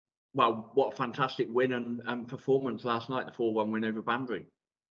well, what a fantastic win and performance last night, the 4-1 win over Banbury.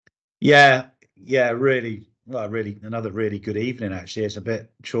 Yeah, really. Well, really, another really good evening, actually. It's a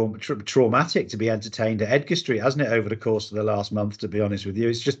bit traumatic to be entertained at Edgar Street, hasn't it, over the course of the last month, to be honest with you.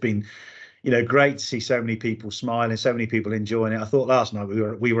 It's just been, great to see so many people smiling, so many people enjoying it. I thought last night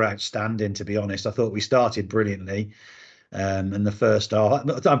we were outstanding, to be honest. I thought we started brilliantly. In the first half,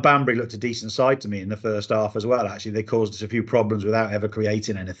 Banbury looked a decent side to me in the first half as well. Actually, they caused us a few problems without ever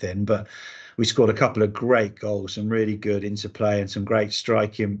creating anything, but we scored a couple of great goals, some really good interplay, and some great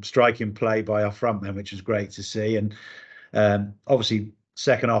striking play by our front men, which was great to see. And obviously,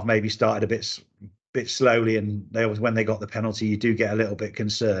 second half maybe started a bit slowly, and when they got the penalty, you do get a little bit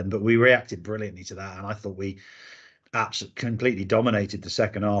concerned. But we reacted brilliantly to that, and I thought we absolutely completely dominated the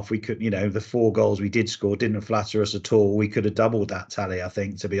second half. We could, the 4 goals we did score didn't flatter us at all. We could have doubled that tally, I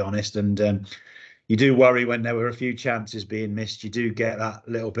think, to be honest. And you do worry when there were a few chances being missed. You do get that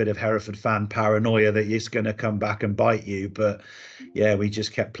little bit of Hereford fan paranoia that it's going to come back and bite you. But yeah, we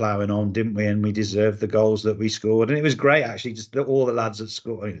just kept ploughing on, didn't we? And we deserved the goals that we scored. And it was great, actually, just all the lads that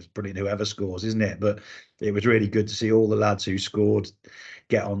scored. I mean, it's brilliant whoever scores, isn't it? But it was really good to see all the lads who scored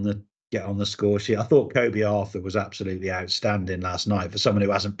get on the score sheet. I thought Kobe Arthur was absolutely outstanding last night for someone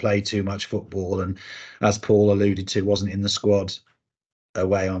who hasn't played too much football, and as Paul alluded to, wasn't in the squad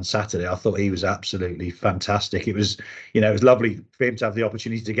away on Saturday. I thought he was absolutely fantastic. It was, it was lovely for him to have the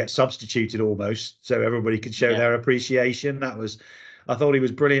opportunity to get substituted almost, so everybody could show their appreciation. I thought he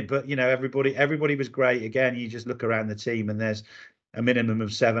was brilliant. But everybody was great. Again, you just look around the team and there's a minimum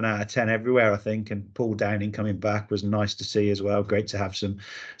of 7 out of 10 everywhere, I think. And Paul Downing coming back was nice to see as well. Great to have some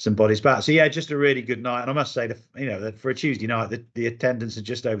bodies back. So yeah, just a really good night. And I must say that for a Tuesday night, the attendance of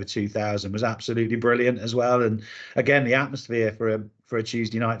just over 2,000 was absolutely brilliant as well. And again, the atmosphere for a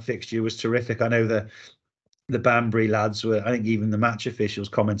Tuesday night fixture was terrific. I know the Banbury lads were, I think even the match officials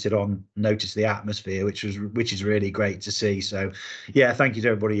noticed the atmosphere, which is really great to see. So yeah, thank you to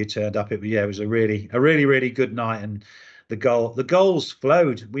everybody who turned up. It was a really good night. And the goals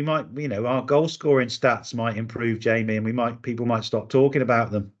flowed. We might, our goal scoring stats might improve, Jamie, and people might stop talking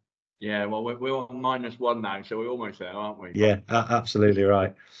about them. Yeah, well, we're on -1 now, so we're almost there, aren't we? Yeah, absolutely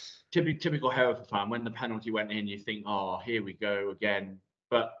right. Typical Hereford fan, when the penalty went in, you think, oh, here we go again.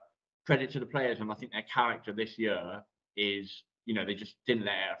 But credit to the players, and I think their character this year is, they just didn't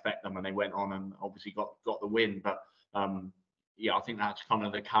let it affect them, and they went on and obviously got the win. But yeah, I think that's kind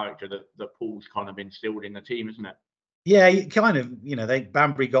of the character that Paul's kind of instilled in the team, isn't it? Yeah, kind of,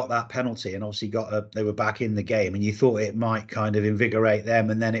 Banbury got that penalty and obviously they were back in the game, and you thought it might kind of invigorate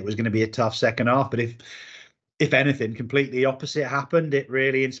them, and then it was going to be a tough second half. But if anything, completely opposite happened. It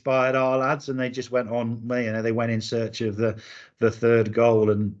really inspired our lads, and they just went on. They went in search of the third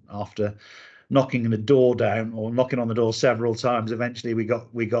goal, and after knocking the door down or knocking on the door several times, eventually we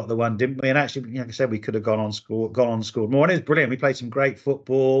got the one, didn't we? And actually, like I said, we could have gone on scored more. And it was brilliant. We played some great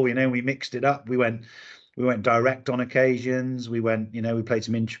football. We mixed it up. We went direct on occasions. We played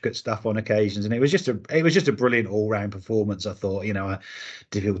some intricate stuff on occasions, and it was just a brilliant all-round performance. I thought,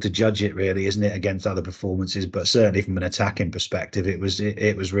 difficult to judge it really, isn't it, against other performances? But certainly from an attacking perspective, it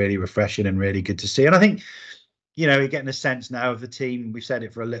was really refreshing and really good to see. And I think, we're getting a sense now of the team. We've said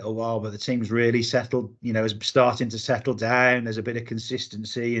it for a little while, but the team's really settled. Is starting to settle down. There's a bit of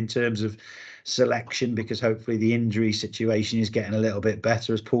consistency in terms of selection, because hopefully the injury situation is getting a little bit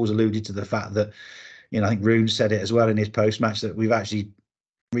better. As Paul's alluded to the fact that, I think Roone said it as well in his post-match, that we've actually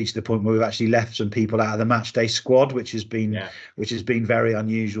reached the point where we've actually left some people out of the match day squad, which has been very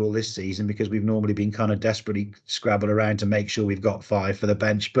unusual this season, because we've normally been kind of desperately scrabble around to make sure we've got 5 for the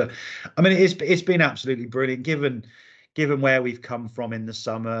bench. But I mean, it's been absolutely brilliant given where we've come from in the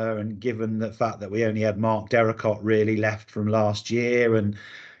summer, and given the fact that we only had Mark Derricott really left from last year, and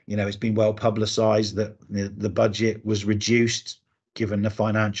it's been well publicised that the budget was reduced given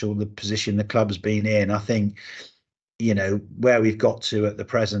the position the club's been in. I think, where we've got to at the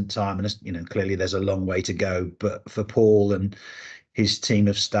present time, and clearly there's a long way to go, but for Paul and his team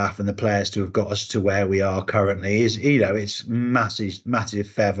of staff and the players to have got us to where we are currently is, it's massive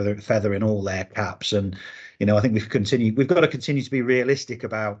feather in all their caps. And I think we've got to continue to be realistic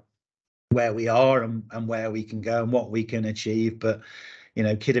about where we are and where we can go and what we can achieve. But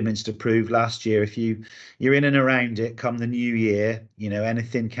Kidderminster proved last year, if you're in and around it come the new year,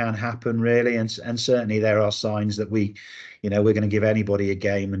 anything can happen really. And certainly there are signs that we're going to give anybody a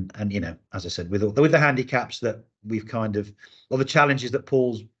game. And as I said, with the handicaps that we've the challenges that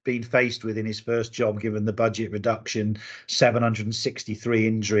Paul's been faced with in his first job, given the budget reduction, 763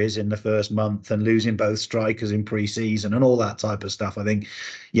 injuries in the first month, and losing both strikers in pre-season and all that type of stuff, I think,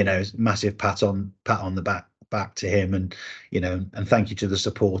 massive pat on the back back to him, and and thank you to the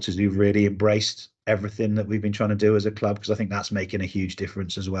supporters who've really embraced everything that we've been trying to do as a club, because I think that's making a huge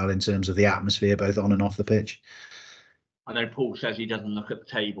difference as well in terms of the atmosphere both on and off the pitch. I know Paul says he doesn't look at the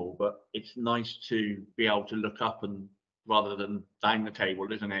table, but it's nice to be able to look up and rather than down the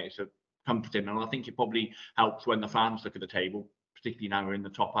table, isn't it? It's a comforting, and I think it probably helps when the fans look at the table, particularly now we're in the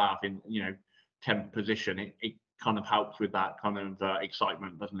top half in 10th position. It kind of helps with that kind of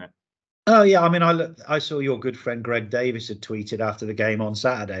excitement, doesn't it? Oh yeah, I mean, I saw your good friend Greg Davis had tweeted after the game on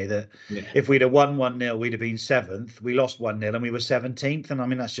Saturday that if we'd have won 1-0, we'd have been 7th. We lost 1-0 and we were 17th, and I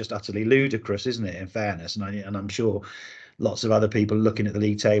mean that's just utterly ludicrous, isn't it? In fairness, and I'm sure lots of other people looking at the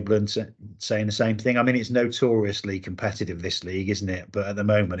league table and saying the same thing. I mean, it's notoriously competitive, this league, isn't it? But at the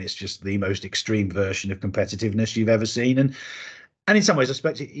moment, it's just the most extreme version of competitiveness you've ever seen, and in some ways, I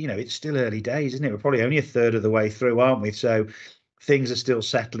expect it's still early days, isn't it? We're probably only a third of the way through, aren't we? So things are still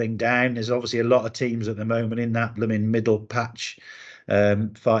settling down. There's obviously a lot of teams at the moment in that blooming middle patch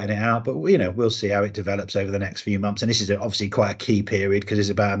fighting it out, but we'll see how it develops over the next few months. And this is obviously quite a key period because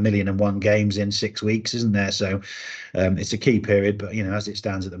there's about 1,000,001 games in 6 weeks, isn't there? So it's a key period, but as it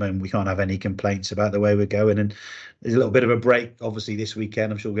stands at the moment, we can't have any complaints about the way we're going. And there's a little bit of a break obviously this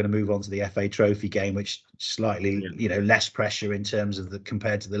weekend. I'm sure we're going to move on to the FA Trophy game, which slightly less pressure in terms of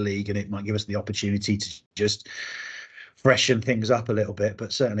compared to the league, and it might give us the opportunity to just freshen things up a little bit.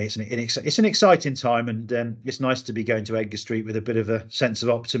 But certainly it's an exciting time, and it's nice to be going to Edgar Street with a bit of a sense of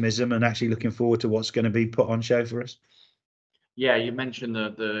optimism and actually looking forward to what's going to be put on show for us. Yeah, you mentioned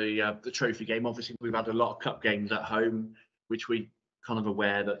the trophy game. Obviously, we've had a lot of cup games at home, which we kind of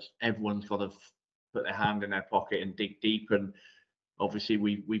aware that everyone's got to put their hand in their pocket and dig deep. And obviously,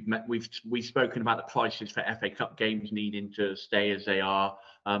 we've spoken about the prices for FA Cup games needing to stay as they are.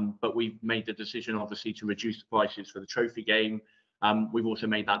 But we've made the decision, obviously, to reduce the prices for the trophy game. We've also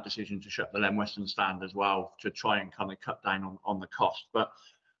made that decision to shut the Len Weston stand as well to try and kind of cut down on the cost. But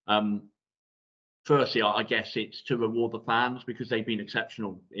firstly, I guess it's to reward the fans because they've been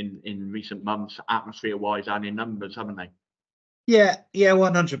exceptional in recent months, atmosphere-wise and in numbers, haven't they? Yeah,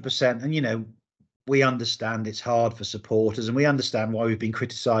 100%. And we understand it's hard for supporters, and we understand why we've been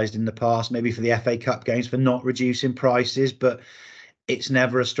criticised in the past, maybe for the FA Cup games for not reducing prices, but it's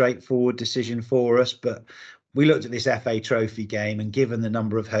never a straightforward decision for us. But we looked at this FA Trophy game, and given the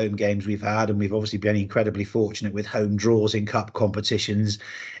number of home games we've had, and we've obviously been incredibly fortunate with home draws in cup competitions,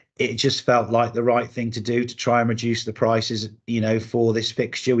 it just felt like the right thing to do to try and reduce the prices, for this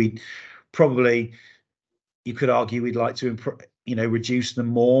fixture. We probably, you could argue we'd like to reduce them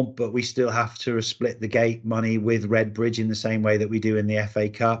more, but we still have to split the gate money with Redbridge in the same way that we do in the FA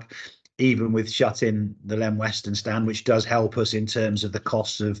Cup, even with shutting the Len Weston stand, which does help us in terms of the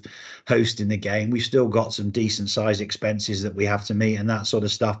costs of hosting the game. We've still got some decent size expenses that we have to meet and that sort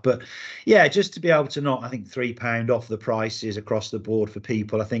of stuff. But yeah, just to be able to not, I think £3 off the prices across the board for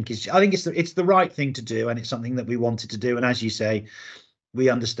people, I think it's the right thing to do, and it's something that we wanted to do. And as you say, we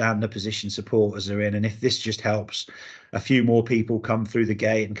understand the position supporters are in, and if this just helps a few more people come through the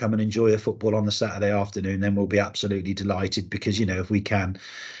gate and come and enjoy the football on the Saturday afternoon, then we'll be absolutely delighted. Because if we can,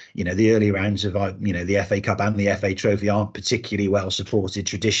 the early rounds of the FA Cup and the FA Trophy aren't particularly well supported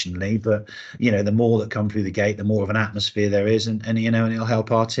traditionally, but the more that come through the gate, the more of an atmosphere there is, and it'll help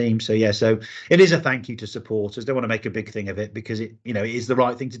our team. So yeah, so it is a thank you to supporters. Don't want to make a big thing of it because it is the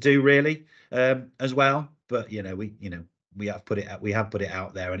right thing to do, really, as well. But we have put it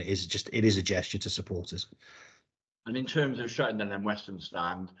out there, and it is a gesture to supporters. And in terms of shutting the Len Weston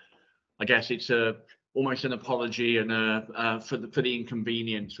stand, I guess it's almost an apology and for the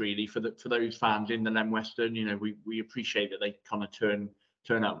inconvenience, really, for those fans in the Len Weston. We appreciate that they kind of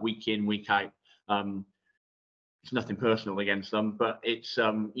turn up week in, week out. It's nothing personal against them, but it's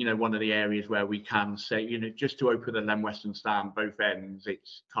one of the areas where we can say, just to open the Len Weston stand both ends,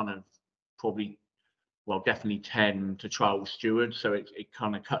 it's kind of probably, well, definitely 10 to 12 stewards, so it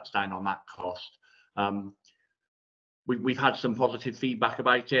kind of cuts down on that cost. We've had some positive feedback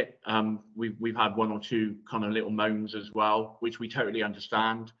about it. We've had one or two kind of little moans as well, which we totally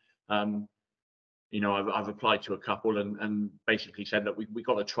understand. I've applied to a couple and basically said that we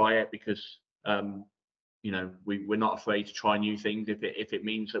got to try it because we're not afraid to try new things if it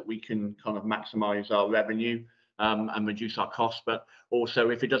means that we can kind of maximise our revenue and reduce our costs. But also,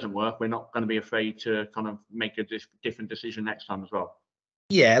 if it doesn't work, we're not going to be afraid to kind of make a different decision next time as well.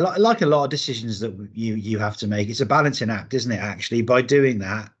 Yeah, like a lot of decisions that you have to make, it's a balancing act, isn't it? Actually, by doing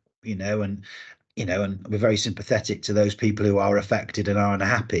that, and we're very sympathetic to those people who are affected and are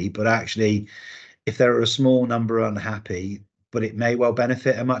unhappy. But actually, if there are a small number unhappy, but it may well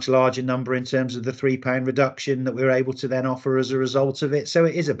benefit a much larger number in terms of the £3 reduction that we're able to then offer as a result of it. So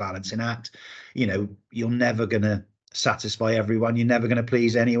it is a balancing act. You're never going to satisfy everyone. You're never going to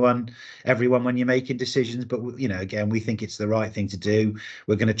please everyone when you're making decisions. But again, we think it's the right thing to do.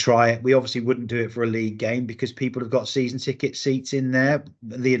 We're going to try it. We obviously wouldn't do it for a league game because people have got season ticket seats in there.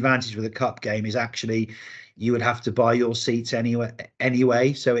 The advantage with a cup game is actually you would have to buy your seats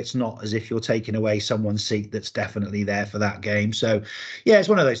anyway. So it's not as if you're taking away someone's seat that's definitely there for that game. So yeah, it's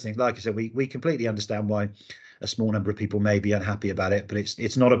one of those things. Like I said, we completely understand why a small number of people may be unhappy about it, but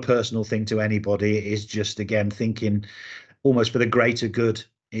it's not a personal thing to anybody. It is just, again, thinking almost for the greater good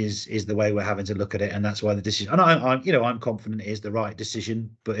is the way we're having to look at it, and that's why the decision. And I'm confident it is the right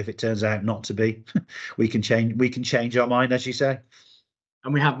decision. But if it turns out not to be, we can change our mind, as you say.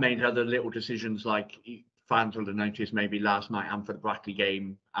 And we have made other little decisions, like fans will have noticed maybe last night and for the Brackley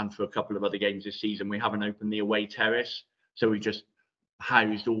game and for a couple of other games this season, we haven't opened the away terrace, so we just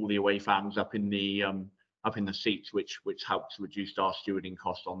housed all the away fans up in the seats, which helps reduce our stewarding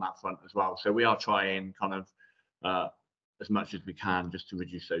cost on that front as well. So we are trying kind of as much as we can just to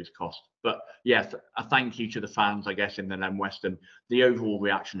reduce those costs. But yes, a thank you to the fans, I guess, in the Len Western. The overall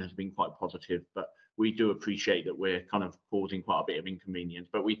reaction has been quite positive, but we do appreciate that we're kind of causing quite a bit of inconvenience.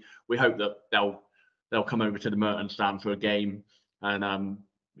 But we hope that they'll come over to the Merton stand for a game and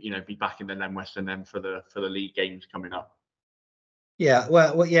be back in the Len Western then for the league games coming up. Yeah,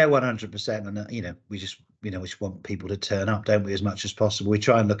 well, yeah, 100%. And we just want people to turn up, don't we, as much as possible. We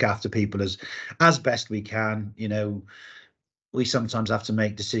try and look after people as best we can. We sometimes have to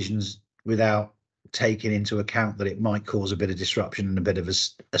make decisions without taking into account that it might cause a bit of disruption and a bit of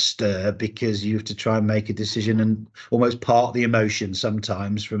a stir, because you have to try and make a decision and almost part the emotion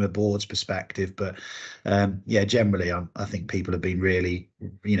sometimes from a board's perspective. But generally I think people have been really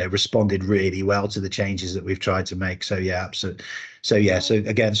responded really well to the changes that we've tried to make. So yeah, absolutely. So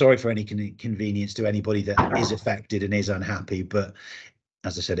again, sorry for any inconvenience to anybody that is affected and is unhappy, but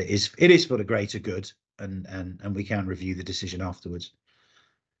as I said, it is for the greater good, and we can review the decision afterwards.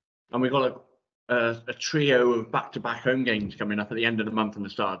 And we've got a trio of back-to-back home games coming up at the end of the month and the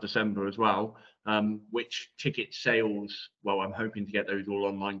start of December as well, which ticket sales, well, I'm hoping to get those all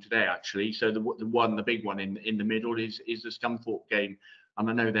online today, actually. So the big one in the middle is the Scunthorpe game, and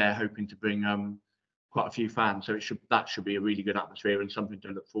I know they're hoping to bring quite a few fans, so that should be a really good atmosphere and something to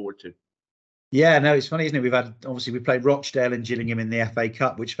look forward to. Yeah, no, it's funny, isn't it? We played Rochdale and Gillingham in the FA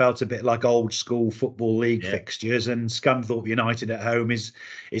Cup, which felt a bit like old school football league fixtures, and Scunthorpe United at home is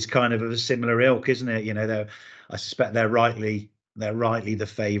kind of a similar ilk, isn't it? I suspect they're rightly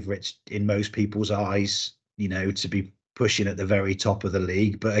the favourites in most people's eyes, to be pushing at the very top of the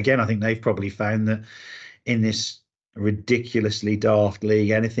league. But again, I think they've probably found that in this ridiculously daft league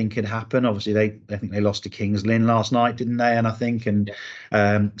anything could happen. Obviously I think they lost to Kings Lynn last night, didn't they? And I think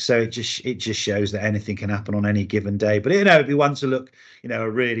so it just shows that anything can happen on any given day. But it'd be one to look, a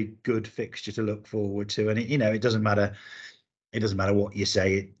really good fixture to look forward to. And it doesn't matter what you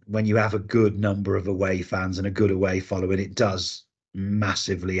say, when you have a good number of away fans and a good away following, it does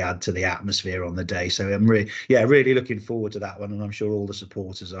massively add to the atmosphere on the day. So I'm really looking forward to that one, and I'm sure all the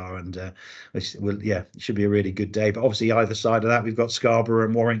supporters are, and it should be a really good day. But obviously either side of that, we've got Scarborough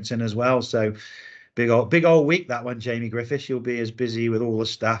and Warrington as well, so big old week that one. Jamie Griffiths, you'll be as busy with all the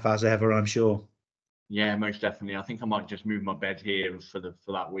staff as ever, I'm sure. Yeah, most definitely. I think I might just move my bed here for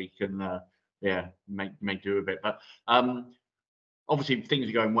that week and make do a bit. But obviously things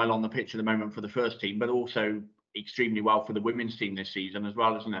are going well on the pitch at the moment for the first team, but also extremely well for the women's team this season as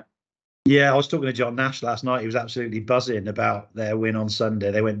well, isn't it? Yeah, I was talking to John Nash last night. He was absolutely buzzing about their win on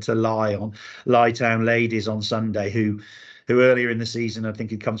Sunday. They went to Lye Town Ladies on Sunday, who earlier in the season I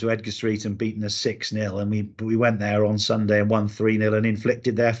think had come to Edgar Street and beaten us 6-0, and we went there on Sunday and won 3-0 and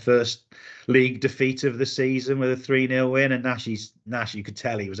inflicted their first league defeat of the season with a 3-0 win. And Nash, you could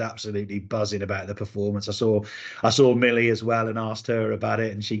tell he was absolutely buzzing about the performance. I saw Millie as well and asked her about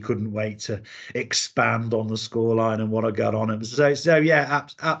it, and she couldn't wait to expand on the scoreline and what I got on it. So yeah,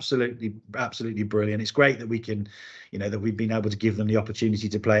 absolutely brilliant. It's great that we can, that we've been able to give them the opportunity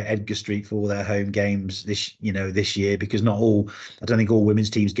to play at Edgar Street for their home games this year, because I don't think all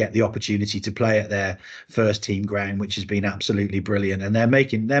women's teams get the opportunity to play at their first team ground, which has been absolutely brilliant. And they're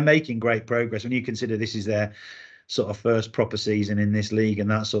making great progress when you consider this is their sort of first proper season in this league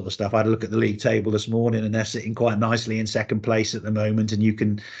and that sort of stuff. I had a look at the league table this morning, and they're sitting quite nicely in second place at the moment. And you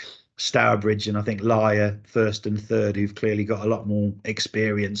can Stourbridge and I think Lye first and third, who've clearly got a lot more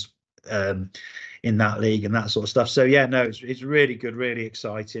experience in that league and that sort of stuff. So yeah, no, it's really good, really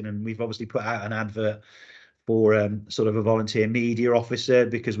exciting. And we've obviously put out an advert sort of a volunteer media officer,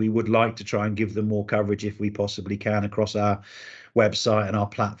 because we would like to try and give them more coverage if we possibly can across our website and our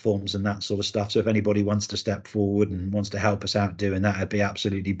platforms and that sort of stuff. So if anybody wants to step forward and wants to help us out doing that, it'd be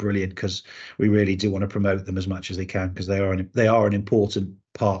absolutely brilliant, because we really do want to promote them as much as they can, because they are an important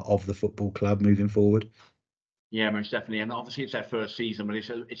part of the football club moving forward. Yeah, most definitely. And obviously it's their first season, but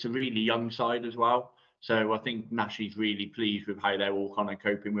it's a really young side as well. So I think Nashi's really pleased with how they're all kind of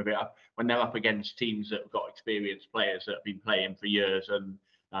coping with it. When they're up against teams that have got experienced players that have been playing for years, and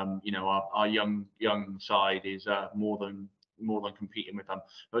you know, our young side is more than competing with them.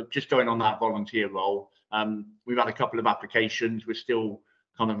 But just going on that volunteer role, we've had a couple of applications. We're still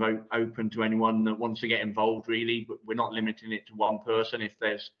kind of open to anyone that wants to get involved, really, but we're not limiting it to one person. If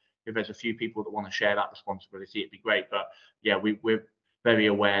there's a few people that want to share that responsibility, it'd be great. But yeah, we're very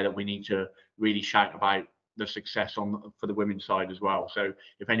aware that we need to really shout about the success for the women's side as well. So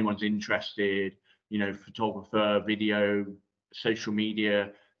if anyone's interested, you know, photographer, video, social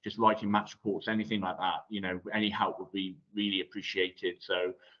media, just writing match reports, anything like that, you know, any help would be really appreciated.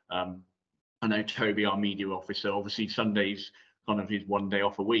 So I know Toby, our media officer, obviously Sundays kind of his one day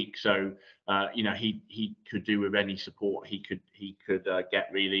off a week, so you know, he could do with any support he could get,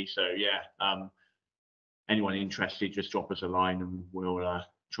 really. So yeah, anyone interested, just drop us a line and we'll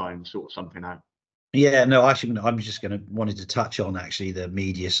try and sort something out. Yeah, no, actually, I'm just wanted to touch on actually the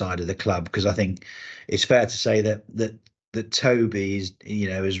media side of the club, because I think it's fair to say that Toby is, you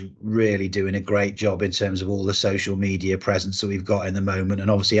know, is really doing a great job in terms of all the social media presence that we've got in the moment,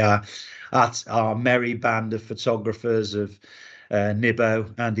 and obviously our merry band of photographers of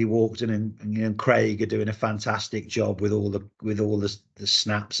Nibbo, Andy Walkden, and Craig are doing a fantastic job with all the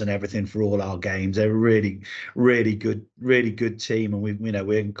snaps and everything for all our games. They're a really good team, and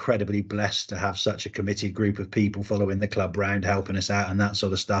we're incredibly blessed to have such a committed group of people following the club round, helping us out and that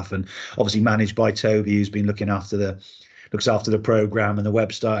sort of stuff. And obviously managed by Toby, who's been looks after the program and the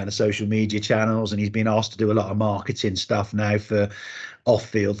website and the social media channels, and he's been asked to do a lot of marketing stuff now for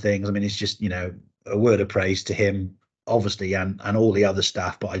off-field things. I mean, it's just, you know, a word of praise to him, obviously, and all the other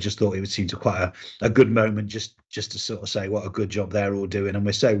staff. But I just thought it would seem to quite a good moment just to sort of say what a good job they're all doing. And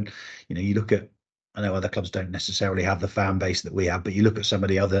we're so, you know, you look at, I know other clubs don't necessarily have the fan base that we have, but you look at some of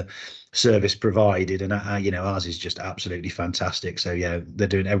the other service provided, and you know, ours is just absolutely fantastic. So yeah,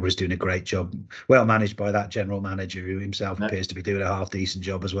 everybody's doing a great job, well managed by that general manager, who himself appears to be doing a half decent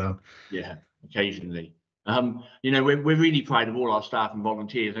job as well. Yeah, occasionally. You know, we're really proud of all our staff and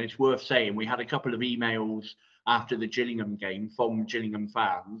volunteers, and it's worth saying we had a couple of emails after the Gillingham game from Gillingham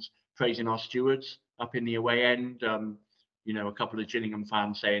fans praising our stewards up in the away end. You know, a couple of Gillingham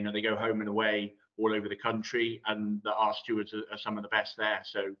fans saying that they go home and away all over the country, and that our stewards are some of the best there.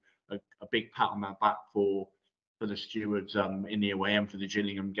 So a big pat on the back for the stewards in the away end for the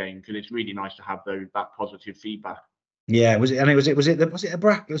Gillingham game, because it's really nice to have that positive feedback. Yeah, was it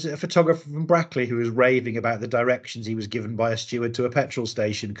a photographer from Brackley who was raving about the directions he was given by a steward to a petrol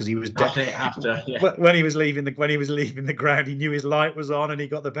station, because he was when he was leaving the ground, he knew his light was on, and he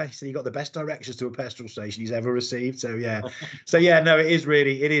got the best directions to a petrol station he's ever received. So yeah, no, it is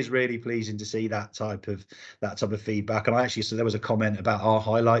really pleasing to see that type of feedback. And I actually, so there was a comment about our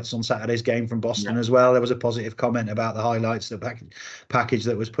highlights on Saturday's game from Boston as well. There was a positive comment about the highlights, the package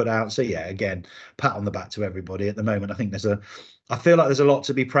that was put out. So yeah, again, pat on the back to everybody at the moment. I feel like there's a lot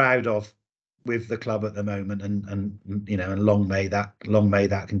to be proud of with the club at the moment, and you know, and long may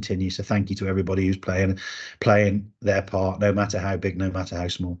that continue. So thank you to everybody who's playing their part, no matter how big, no matter how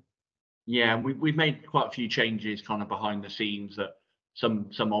small. Yeah, we've made quite a few changes kind of behind the scenes, that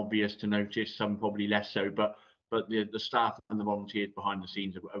some obvious to notice, some probably less so, but the staff and the volunteers behind the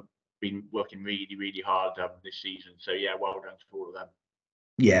scenes have been working really hard this season. So yeah, well done to all of them.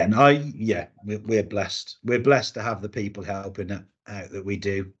 Yeah, and we're blessed. We're blessed to have the people helping out that we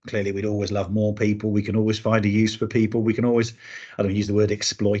do. Clearly, we'd always love more people. We can always find a use for people. We can always, I don't use the word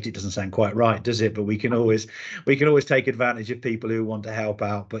exploit, it doesn't sound quite right, does it? But we can always take advantage of people who want to help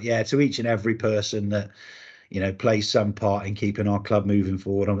out. But yeah, to each and every person that, you know, plays some part in keeping our club moving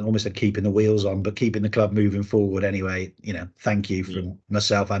forward. I'm almost like keeping the wheels on, but keeping the club moving forward anyway. You know, thank you from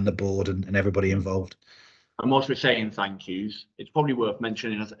myself and the board and everybody involved. And whilst we're saying thank yous, it's probably worth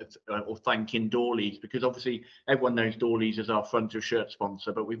mentioning or thanking Dawleys, because obviously everyone knows Dawleys as our front of shirt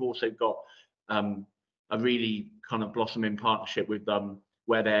sponsor, but we've also got a really kind of blossoming partnership with them,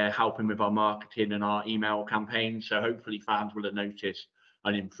 where they're helping with our marketing and our email campaign. So hopefully fans will have noticed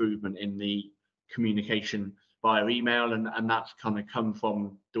an improvement in the communication via email, and that's kind of come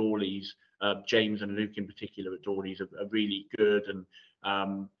from Dawleys. James and Luke in particular at Dawleys are really good,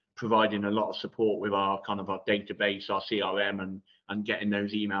 and providing a lot of support with our database, our CRM, and getting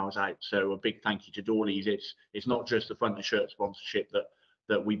those emails out. So a big thank you to Dawley's. It's not just the front of shirt sponsorship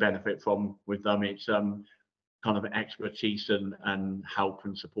that we benefit from with them. It's kind of expertise and help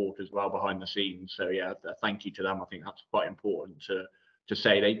and support as well behind the scenes. So yeah, thank you to them. I think that's quite important to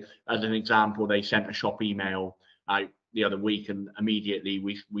say. They, as an example, they sent a shop email out the other week, and immediately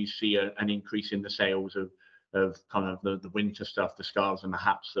we see an increase in the sales of kind of the winter stuff, the scarves and the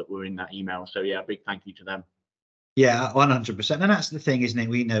hats that were in that email. So yeah, big thank you to them. Yeah, 100%. And that's the thing, isn't it?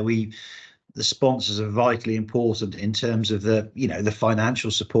 We know the sponsors are vitally important in terms of the the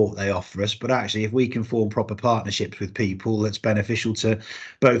financial support they offer us, but actually if we can form proper partnerships with people that's beneficial to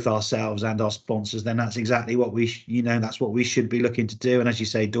both ourselves and our sponsors, then that's exactly what that's what we should be looking to do. And as you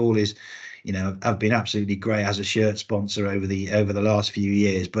say, Dawley's have been absolutely great as a shirt sponsor over the last few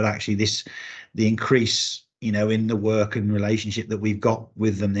years, but actually the increase in the work and relationship that we've got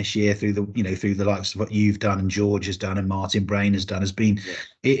with them this year through the likes of what you've done and George has done and Martin Brain has done it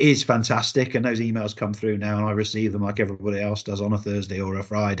is fantastic. And those emails come through now and I receive them like everybody else does on a Thursday or a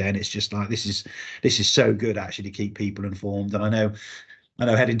Friday, and it's just like this is so good actually to keep people informed. And I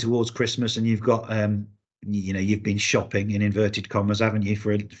know heading towards Christmas, and you've got you've been shopping in inverted commas, haven't you,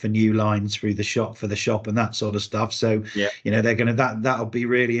 for new lines through the shop and that sort of stuff. So yeah, they're gonna that'll be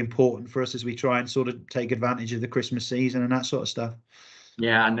really important for us as we try and sort of take advantage of the Christmas season and that sort of stuff.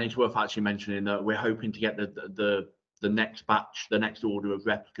 Yeah, and it's worth actually mentioning that we're hoping to get the next batch, the next order of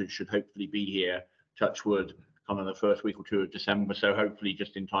replicas should hopefully be here, touch wood, kind of the first week or two of December. So hopefully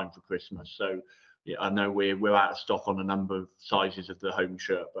just in time for Christmas. So yeah, I know we're out of stock on a number of sizes of the home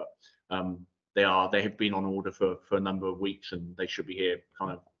shirt, but they have been on order for a number of weeks, and they should be here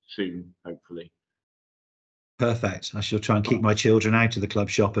kind of soon, hopefully. Perfect. I shall try and keep my children out of the club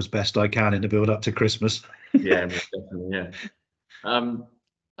shop as best I can in the build up to Christmas. Yeah, definitely. Yeah.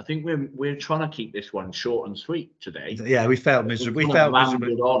 I think we're trying to keep this one short and sweet today. Yeah, we felt miserable.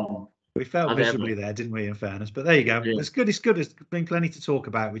 We felt miserably there, didn't we, in fairness? But there you go. Yeah. It's good. There's been plenty to talk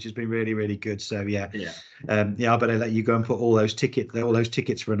about, which has been really, really good. So yeah. I better let you go and put all those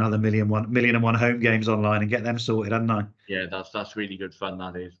tickets for another million and one home games online and get them sorted, hadn't I? Yeah, that's really good fun,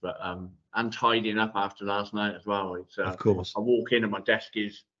 that is. But and tidying up after last night as well. It's of course. I walk in and my desk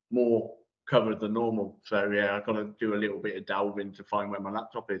is more covered than normal. So yeah, I've got to do a little bit of delving to find where my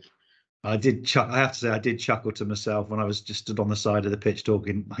laptop is. I have to say, I did chuckle to myself when I was just stood on the side of the pitch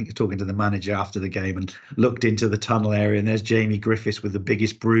talking to the manager after the game and looked into the tunnel area, and there's Jamie Griffiths with the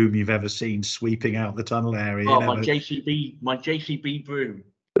biggest broom you've ever seen sweeping out the tunnel area. Oh, my JCB broom.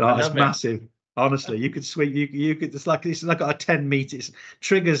 Oh, it's massive. Honestly, you could sweep. You could. It's like a 10 meter.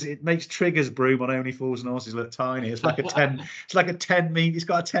 It makes Triggers broom on Only Fools and Horses look tiny. It's like a 10. It's like a 10 meter. It's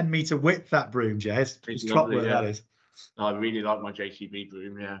got a 10 meter width, that broom, Jez. It's top work, that is. I really like my JCB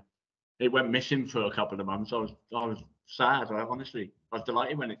broom. Yeah. It went missing for a couple of months. I was sad. Honestly, I was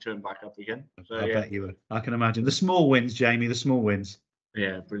delighted when it turned back up again. So, I bet you were. I can imagine the small wins, Jamie. The small wins.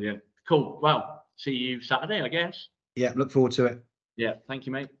 Yeah, brilliant. Cool. Well, see you Saturday, I guess. Yeah, look forward to it. Yeah, thank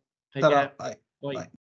you, mate. Take care. Bye. Bye.